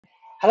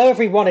Hello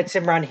everyone, it's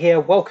Imran here.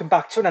 Welcome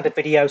back to another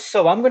video.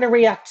 So I'm going to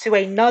react to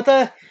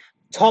another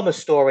Thomas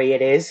story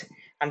it is.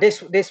 And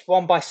this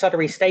one by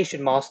Sudbury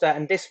Station Master,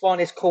 and this one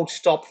is called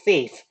Stop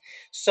Thief.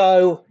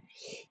 So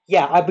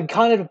yeah, I've been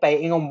kind of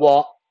debating on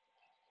what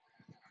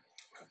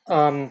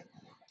um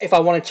if I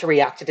wanted to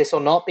react to this or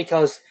not,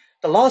 because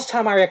the last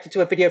time I reacted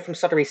to a video from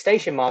Sudbury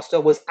Station Master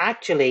was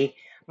actually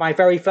my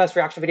very first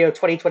reaction video of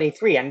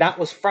 2023, and that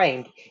was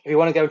Framed. If you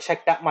want to go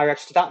check my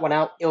reaction to that one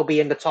out, it'll be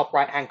in the top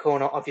right hand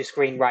corner of your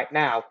screen right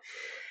now.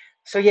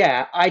 So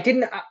yeah, I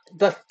didn't.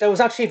 There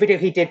was actually a video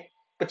he did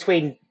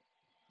between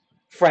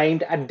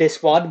Framed and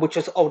this one, which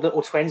was Old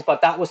Little Twins,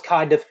 but that was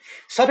kind of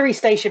Sudbury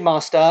Station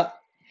Master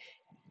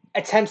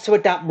attempts to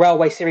adapt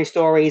Railway series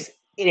stories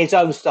in his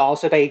own style,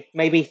 so they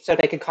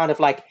can kind of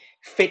like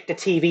fit the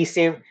TV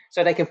series,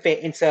 so they can fit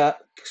into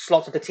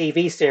slots of the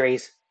TV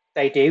series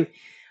they do.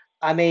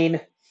 I mean,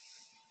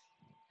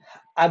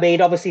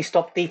 obviously,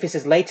 Stop Thief is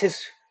his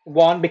latest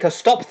one, because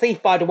Stop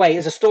Thief, by the way,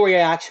 is a story I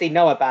actually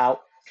know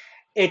about.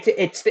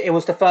 It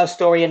was the first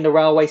story in the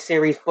Railway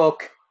series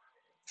book.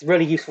 It's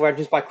really useful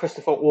reference by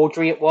Christopher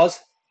Audrey. It was,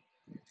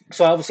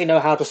 so I obviously know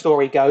how the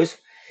story goes.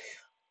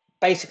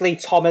 Basically,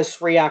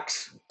 Thomas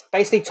reacts.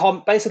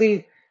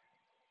 Basically,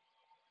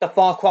 the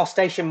Farquhar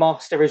Station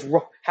Master's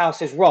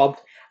house is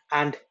robbed,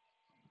 and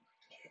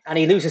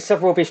he loses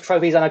several of his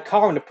trophies and a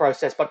car in the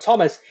process. But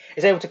Thomas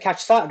is able to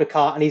catch sight of the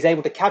car, and he's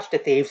able to catch the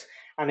thieves,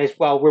 and is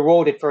well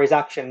rewarded for his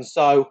actions.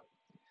 So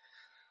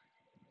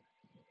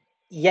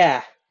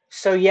yeah.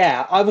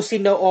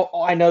 Obviously,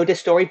 I know this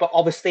story, but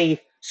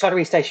obviously,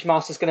 Sudbury Station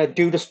Master is going to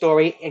do the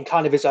story in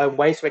kind of his own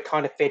way, so it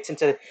kind of fits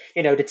into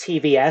the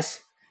TVS.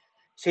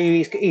 So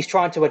he's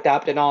trying to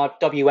adapt an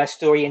RWS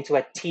story into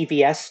a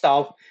TVS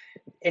style,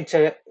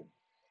 into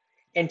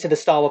the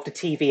style of the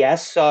TVS.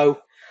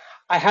 So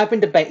I have been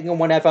debating on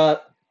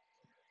whenever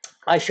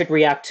I should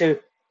react to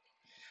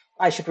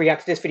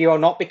this video or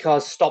not,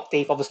 because Stop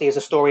Thief obviously is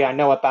a story I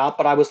know about,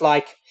 but I was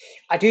like,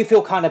 I do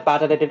feel kind of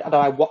bad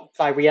that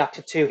I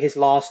reacted to his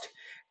last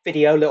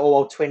video, Little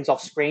Old Twins,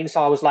 off screen.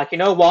 So I was like, you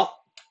know what?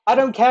 I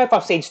don't care if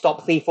I've seen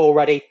Stop Thief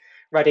already.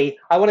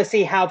 I want to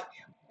see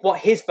what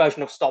his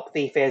version of Stop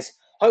Thief is.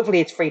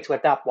 Hopefully it's free to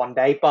adapt one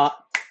day. But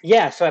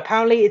yeah, so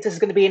apparently this is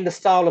going to be in the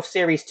style of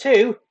Series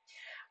 2.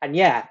 And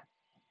yeah,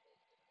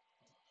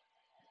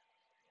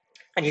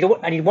 and you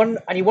want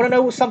to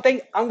know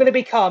something? I'm going to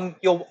become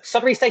your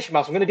Sudbury Station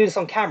Master. I'm going to do this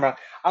on camera.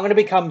 I'm going to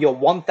become your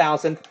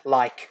 1,000th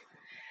like,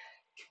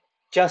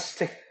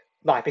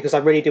 because I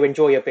really do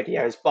enjoy your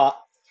videos. But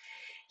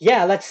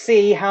yeah, let's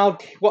see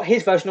what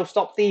his version of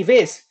Stop Thief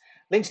is.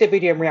 Link to the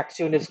video and react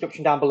to in the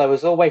description down below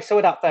as always. So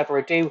without further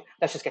ado,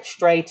 let's just get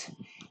straight.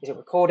 Is it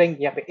recording?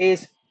 Yep, it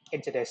is.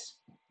 Into this.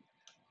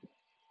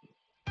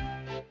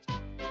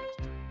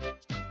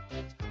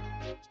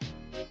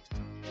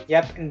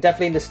 Yep, and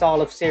definitely in the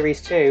style of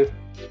Series 2.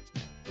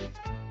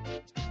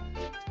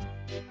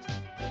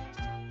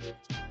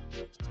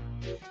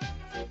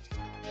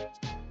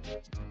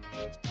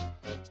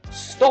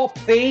 Stop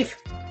Thief!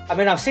 I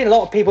mean, I've seen a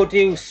lot of people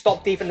do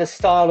Stop Thief in the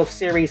style of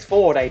Series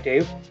 4, they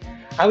do.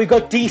 And we've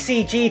got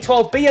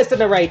DCG12B as the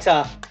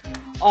narrator.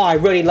 Oh, I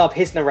really love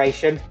his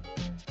narration.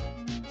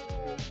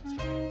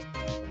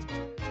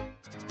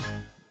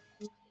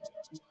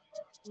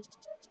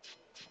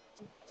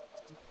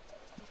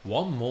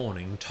 One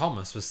morning,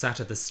 Thomas was sat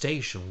at the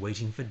station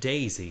waiting for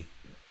Daisy.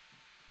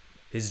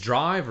 His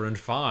driver and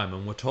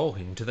fireman were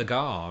talking to the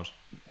guard.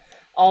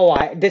 Oh,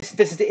 it's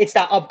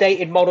that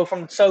updated model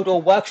from Sodor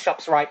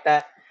Workshops right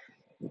there.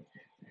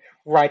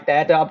 Right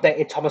there, the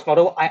updated Thomas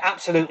model. I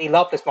absolutely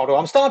love this model.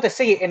 I'm starting to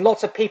see it in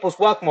lots of people's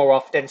work more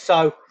often,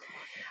 so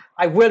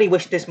I really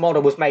wish this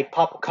model was made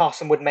public.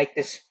 Carson would make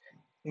this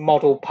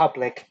model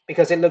public,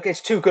 because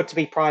it's too good to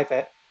be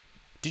private.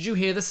 Did you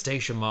hear the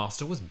station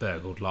master was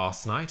burgled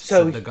last night?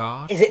 So, said the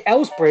guard. Is it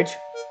Elsbridge?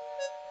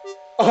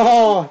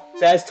 Oh,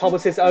 there's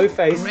Thomas's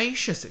O-face.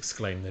 Gracious,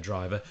 exclaimed the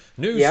driver.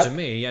 News to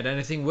me yet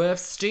anything worth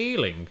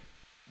stealing.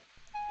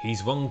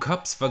 He's won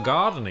cups for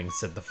gardening,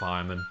 said the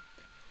fireman.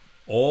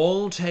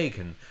 All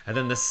taken, and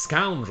then the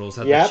scoundrels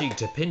had the cheek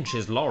to pinch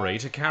his lorry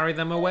to carry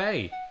them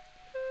away.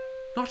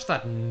 Not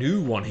that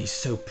new one he's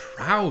so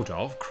proud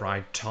of,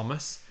 cried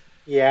Thomas.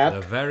 Yeah. The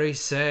very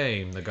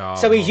same, the guard.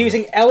 So he's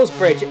using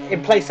Elsbridge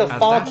in place of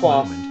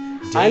Farquhar.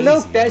 I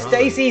look, there's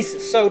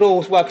Daisy's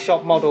Sodor's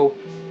Workshop model.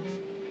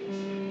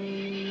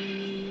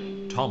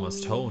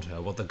 Thomas told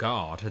her what the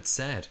guard had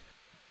said.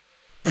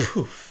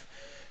 Poof!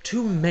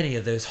 Too many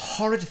of those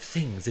horrid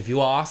things, if you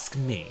ask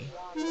me.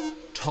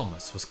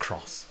 Thomas was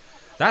cross.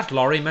 That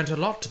lorry meant a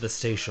lot to the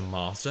station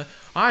master.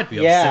 I'd be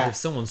upset if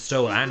someone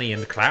stole Annie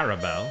and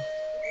Clarabelle.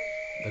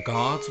 The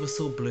guard's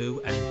whistle blew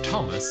and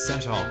Thomas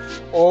set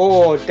off.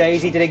 Oh,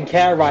 Daisy didn't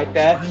care right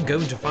there. I'm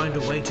going to find a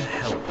way to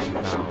help, he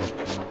vowed,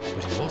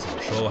 but he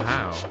wasn't sure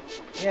how.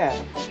 Yeah.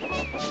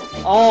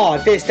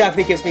 Oh, this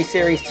definitely gives me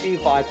Series 2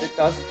 vibes, it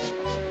does.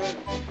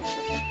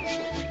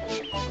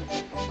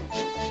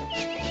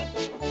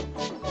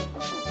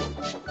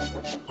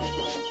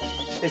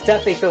 This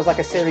definitely feels like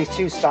a Series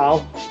 2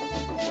 style.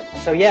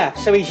 So yeah,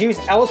 so he's used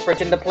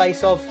Elsbridge in the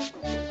place of.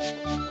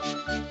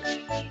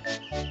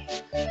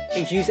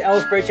 He's used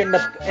Elsbridge in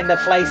the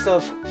place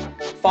of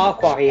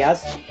Farquhar. He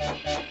has.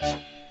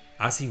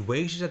 As he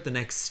waited at the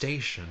next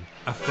station,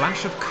 a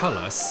flash of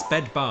colour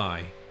sped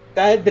by.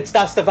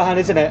 That's the van,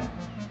 isn't it?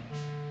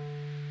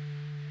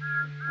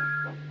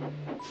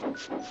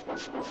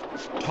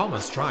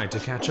 Thomas tried to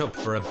catch up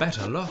for a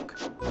better look.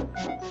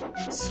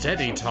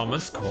 "Steady,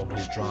 Thomas," called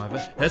his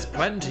driver. "There's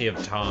plenty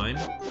of time.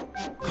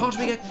 Can't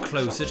we get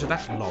closer to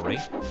that lorry?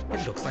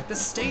 It looks like the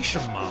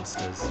station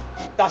master's."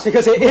 That's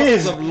because it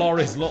is. "Lots of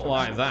lorries look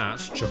like that,"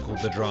 chuckled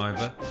the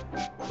driver.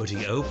 But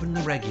he opened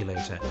the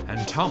regulator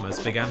and Thomas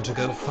began to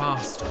go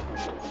faster.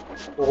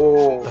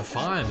 Oh. The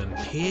fireman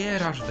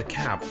peered out of the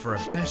cab for a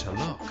better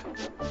look.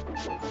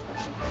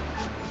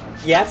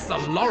 Yep. "That's the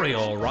lorry,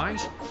 all right.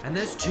 And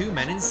there's two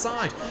men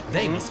inside.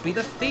 They must be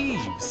the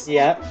thieves."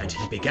 Yep. And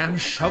he began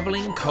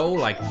shoveling coal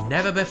like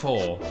never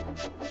before.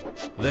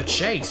 The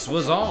chase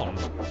was on.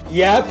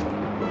 Yep.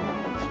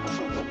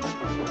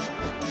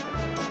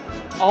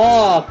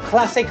 Oh,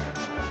 classic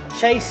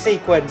chase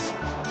sequence.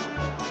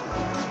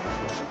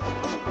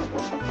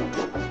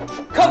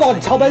 Come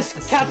on, Thomas,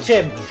 catch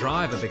him. The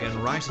driver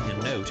began writing a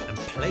note and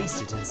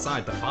placed it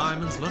inside the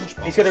fireman's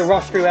lunchbox. He's going to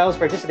rush through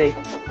Elsbridge, isn't he?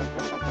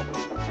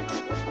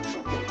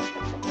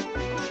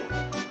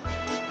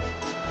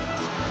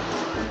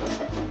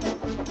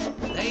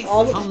 They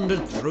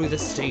thundered through the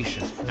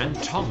station,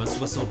 and Thomas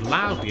whistled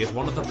loudly at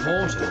one of the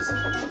porters.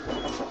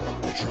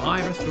 The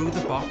driver threw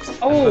the box, and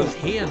both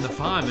he and the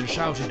fireman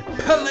shouted,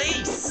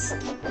 "Police!"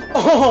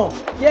 Oh,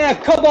 yeah,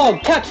 come on,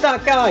 catch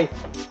that guy.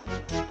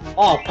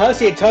 Oh,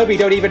 Percy and Toby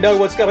don't even know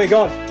what's going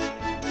on.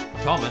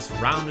 Thomas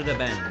rounded a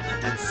bend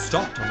and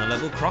stopped on the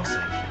level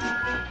crossing.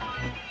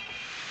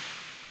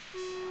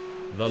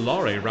 The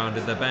lorry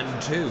rounded the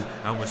bend too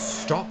and was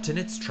stopped in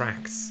its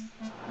tracks.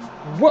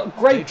 What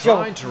great They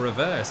job. tried to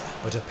reverse,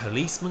 but a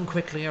policeman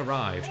quickly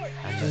arrived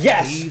and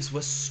the thieves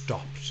were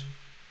stopped.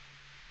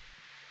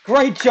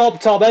 Great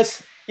job,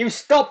 Thomas. You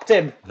stopped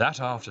him. That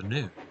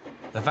afternoon,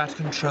 the VAT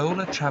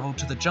controller travelled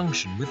to the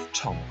junction with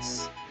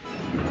Thomas.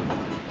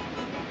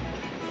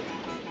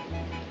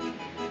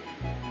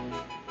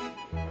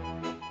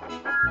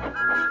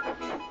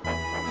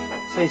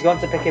 So he's gone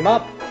to pick him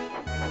up.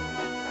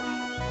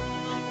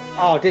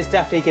 Oh, this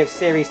definitely gives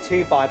Series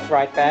 2 vibes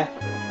right there.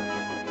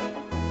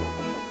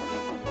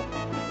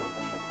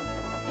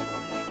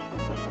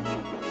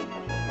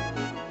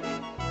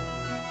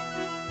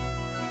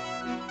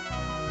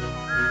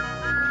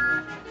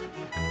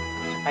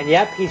 And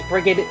yep, he's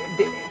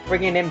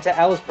bringing him to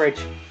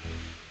Elsbridge.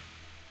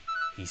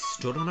 He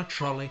stood on a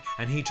trolley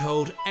and he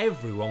told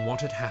everyone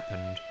what had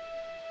happened.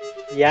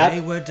 Yeah,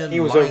 They were delighted he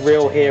was a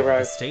real to hear hero.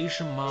 The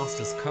station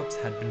master's cups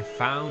had been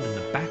found in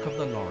the back of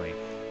the lorry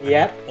and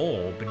Yep. had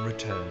all been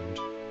returned.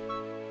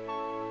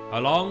 A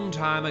long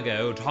time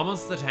ago,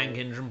 Thomas the Tank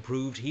Engine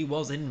proved he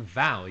was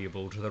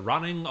invaluable to the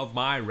running of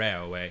my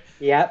railway.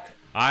 Yep.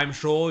 I'm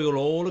sure you'll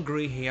all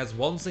agree he has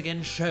once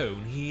again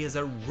shown he is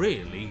a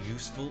really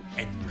useful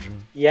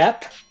engine.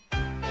 Yep.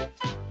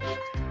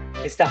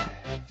 Is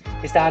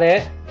that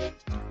it?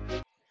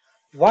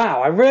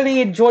 Wow, I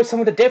really enjoyed some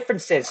of the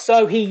differences.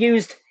 So he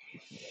used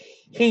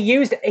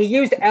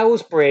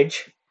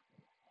Elsbridge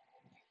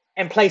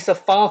in place of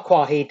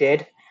Farquhar, he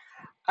did.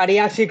 And he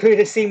actually included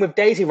a scene with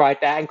Daisy right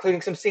there,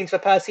 including some scenes for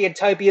Percy and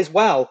Toby as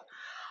well.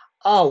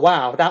 Oh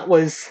wow, that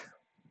was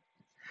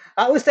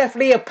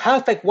definitely a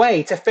perfect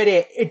way to fit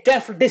it.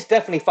 This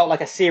definitely felt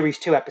like a Series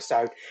 2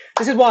 episode.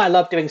 This is why I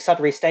love doing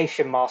Sudbury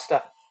Station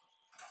Master.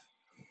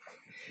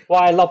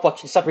 Why I love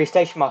watching Sudbury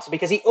Station Master,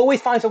 because he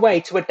always finds a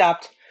way to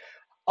adapt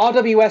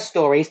RWS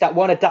stories that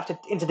weren't adapted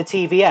into the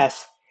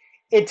TVS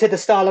into the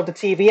style of the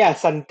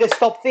TVS. And this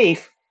Stop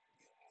Thief,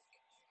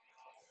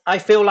 I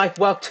feel like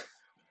worked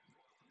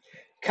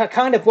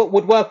kind of what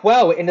would work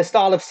well in the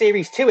style of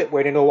Series 2, it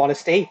would, in all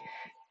honesty.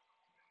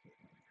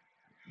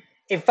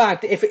 In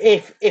fact,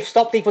 if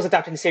Stop Thief was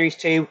adapted in Series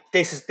 2,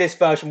 this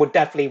version would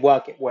definitely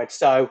work, it would.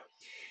 So,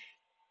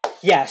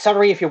 yeah,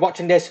 sorry if you're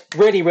watching this,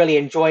 really, really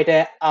enjoyed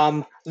it.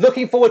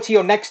 Looking forward to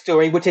your next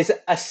story, which is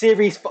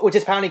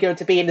apparently going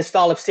to be in the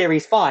style of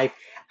Series 5,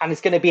 and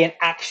it's going to be an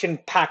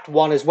action-packed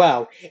one as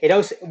well. It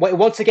also,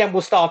 once again,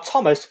 will star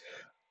Thomas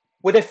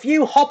with a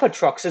few hopper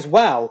trucks as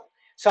well.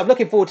 So I'm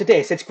looking forward to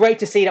this. It's great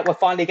to see that we're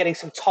finally getting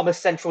some Thomas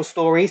Central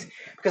stories,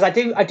 because I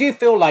do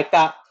feel like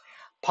that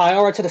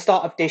prior to the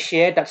start of this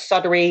year, that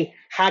Sudbury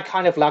had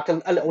kind of lacked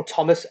a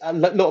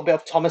little bit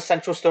of Thomas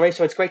Central stories.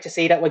 So it's great to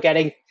see that we're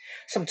getting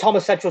some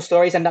Thomas Central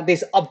stories, and that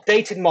this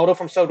updated model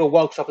from Sodor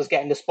Workshop is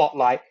getting the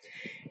spotlight.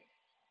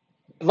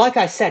 Like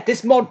I said,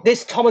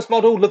 this Thomas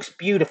model looks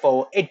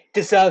beautiful. It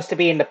deserves to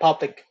be in the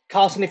public.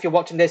 Carson, if you're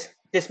watching this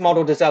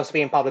model deserves to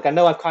be in public. I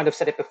know I've kind of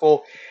said it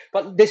before,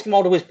 but this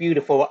model is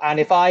beautiful. And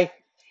if I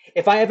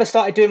ever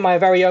started doing my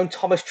very own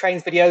Thomas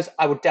Trains videos,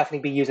 I would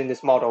definitely be using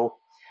this model.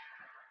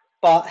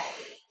 But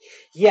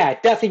yeah,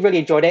 definitely really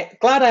enjoyed it.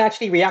 Glad I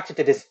actually reacted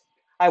to this.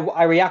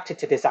 I reacted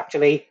to this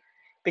actually,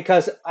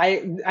 because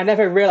I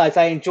never realized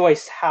I enjoy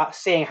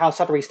seeing how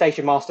Sudbury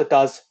Station Master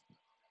does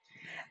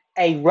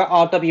a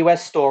RWS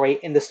story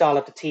in the style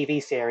of the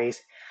TV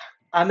series.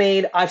 I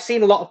mean, I've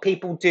seen a lot of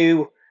people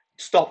do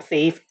Stop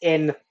Thief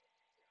in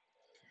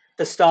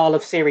the style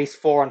of series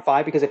 4 and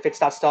 5 because it fits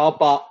that style,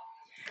 but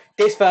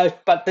this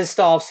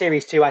style of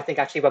series 2 I think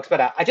actually works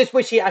better. I just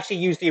wish he actually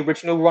used the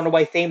original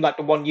Runaway theme, like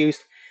the one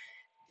used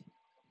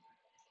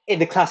in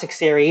the classic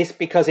series,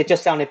 because it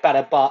just sounded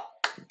better, but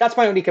that's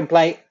my only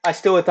complaint. I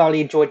still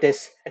thoroughly enjoyed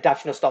this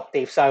adaptation of Stop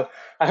Thief, so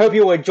I hope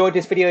you all enjoyed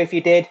this video. If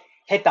you did,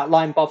 hit that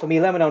like button for me.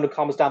 Let me know in the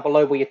comments down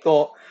below what you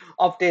thought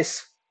of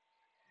this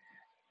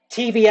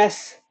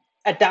TVS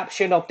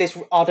adaptation of this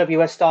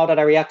RWS style that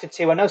I reacted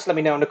to, and also let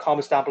me know in the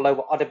comments down below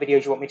what other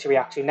videos you want me to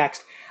react to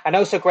next. And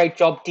also, great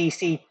job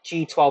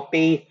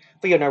DCG12B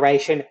for your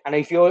narration. And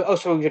if you're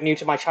new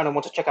to my channel and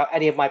want to check out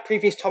any of my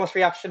previous Thomas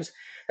reactions,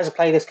 there's a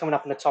playlist coming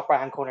up in the top right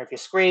hand corner of your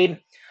screen.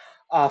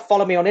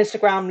 Follow me on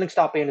Instagram, links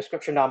will be in the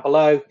description down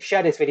below.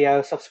 Share this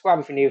video, subscribe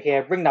if you're new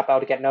here, ring that bell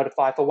to get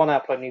notified for when I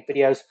upload new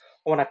videos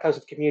or when I post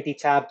to the community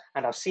tab,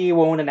 and I'll see you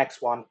all in the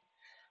next one.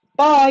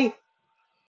 Bye!